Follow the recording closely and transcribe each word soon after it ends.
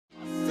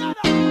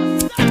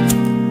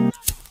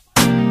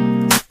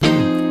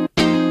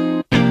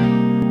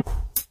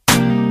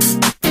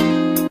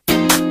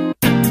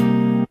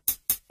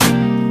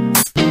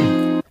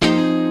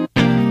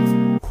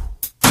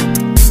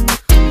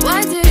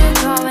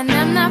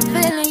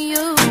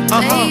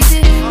Baby,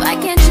 why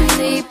can't you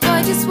leave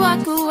or just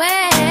walk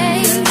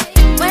away?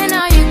 When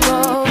are you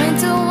going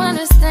to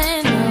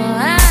understand?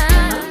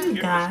 Hello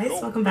you guys,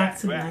 welcome back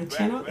to my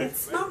channel.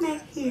 It's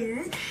Monet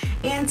here,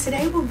 and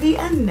today will be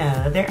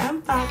another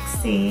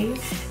unboxing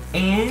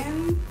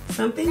and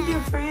something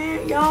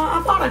different. Y'all,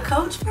 I bought a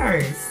Coach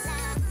purse.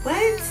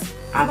 What?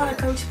 I bought a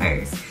Coach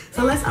purse.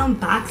 So let's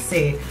unbox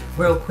it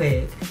real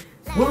quick.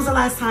 When was the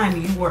last time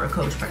you wore a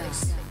Coach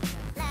purse?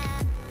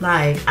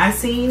 Like, I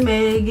seen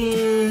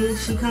Megan,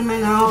 she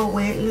coming out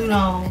with, you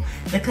know,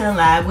 the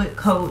collab with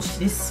Coach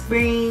this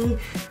spring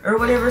or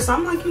whatever. So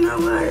I'm like, you know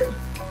what?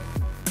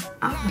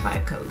 I'm gonna buy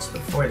a Coach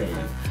before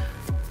then.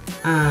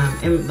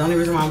 And the only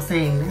reason why I'm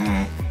saying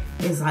that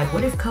is like,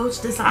 what if Coach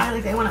decide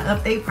like they want to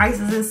update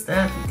prices and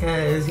stuff,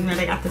 because you know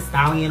they got the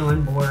Stallion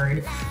on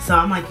board. So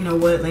I'm like, you know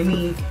what? Let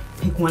me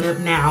pick one up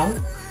now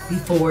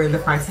before the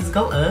prices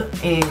go up.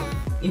 And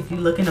if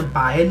you're looking to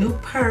buy a new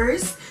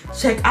purse,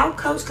 check out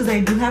Coach, because they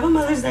do have a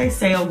Mother's Day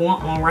sale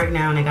going on right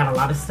now, and they got a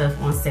lot of stuff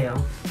on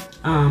sale.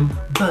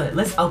 But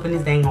let's open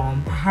this dang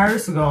on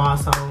purse, girl,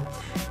 so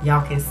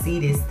y'all can see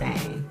this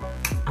thing.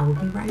 I will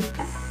be right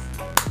back.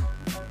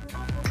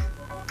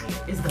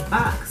 Here is the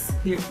box.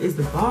 Here is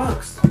the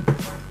box.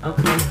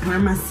 Okay, where are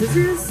my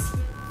scissors?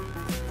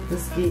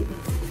 Let's get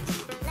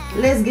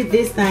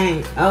this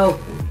thing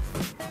open.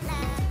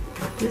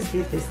 Let's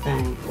get this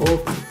thing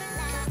open.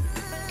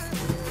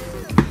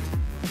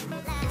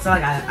 So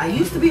like I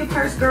used to be a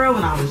purse girl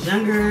when I was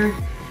younger.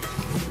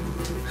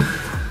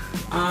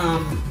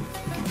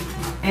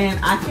 And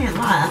I can't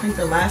lie, I think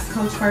the last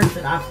Coach purse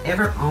that I've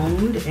ever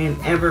owned and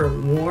ever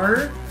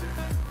wore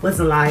was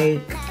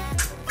like,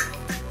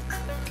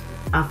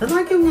 I feel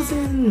like it was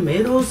in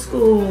middle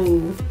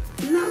school.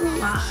 Not gonna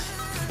lie.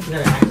 You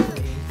gotta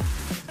actually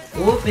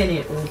open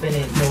it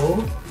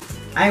though.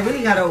 I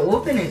really gotta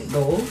open it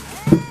though.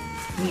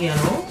 You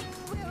know?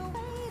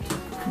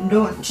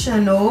 Don't you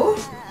know?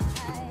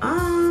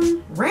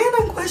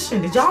 Random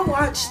question. Did y'all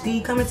watch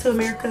the Coming to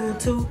America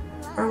 2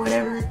 or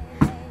whatever?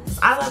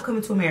 I love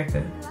Coming to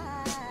America.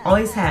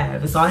 Always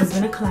have. It's always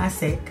been a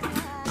classic.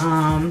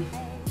 And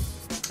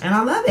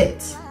I love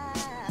it.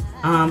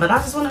 But I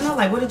just want to know,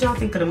 like, what did y'all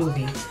think of the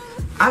movie?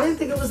 I didn't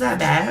think it was that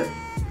bad.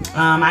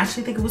 I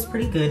actually think it was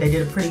pretty good. They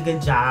did a pretty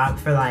good job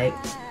for, like,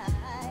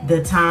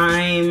 the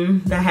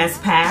time that has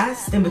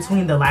passed in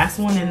between the last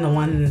one and the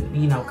one,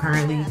 you know,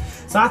 currently.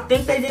 So I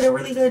think they did a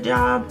really good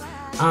job.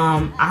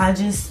 I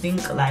just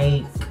think,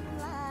 like,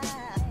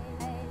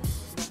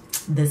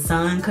 the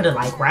son could have,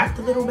 like, rapped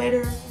a little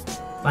better.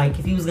 Like,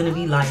 if he was gonna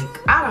be like,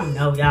 I don't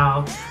know,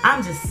 y'all.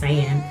 I'm just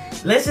saying.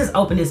 Let's just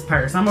open this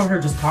purse. I'm over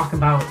here just talking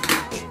about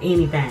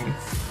anything.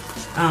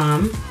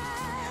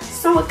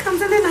 So it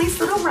comes in a nice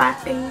little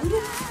wrapping.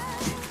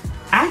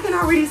 I can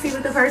already see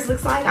what the purse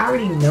looks like. I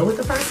already know what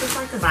the purse looks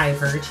like because I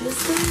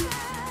purchased it.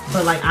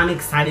 But, like, I'm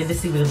excited to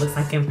see what it looks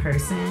like in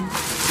person.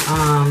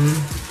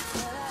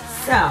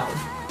 So.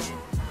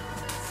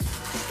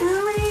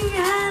 Oh my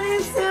god,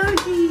 it's so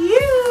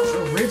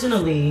cute.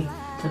 Originally,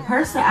 the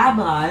purse that I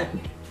bought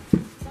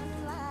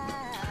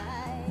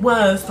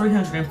was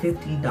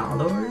 $350.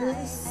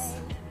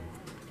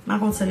 Not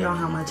gonna tell y'all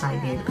how much I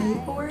did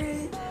pay for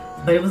it,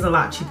 but it was a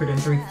lot cheaper than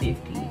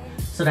 $350.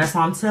 So that's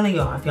why I'm telling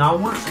y'all, if y'all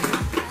want.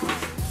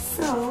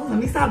 So let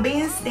me stop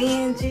being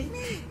stingy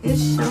and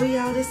show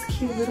y'all this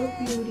cute little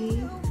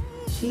beauty.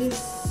 She is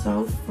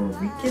so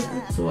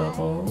freaking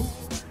adorable.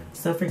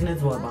 So freaking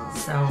adorable.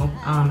 So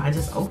I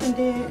just opened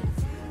it.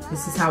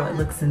 This is how it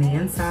looks in the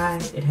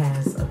inside. It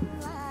has a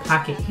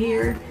pocket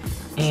here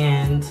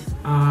and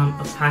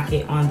a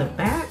pocket on the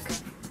back.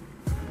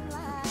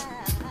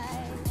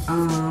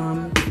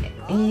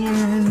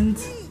 And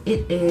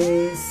it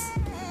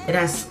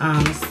has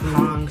this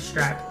long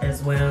strap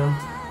as well,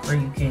 where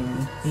you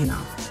can, you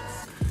know,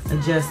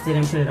 adjust it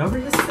and put it over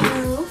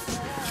yourself.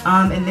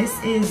 And this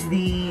is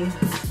the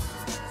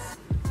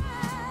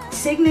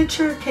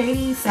signature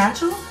Katie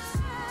satchel.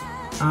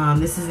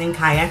 This is in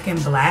kayak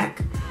and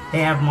black. They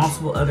have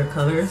multiple other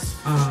colors.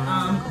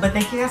 But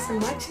thank you guys for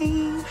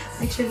watching.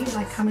 Make sure you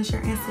like, comment,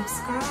 share, and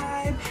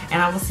subscribe. And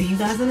I will see you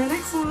guys in the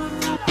next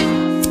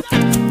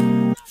one.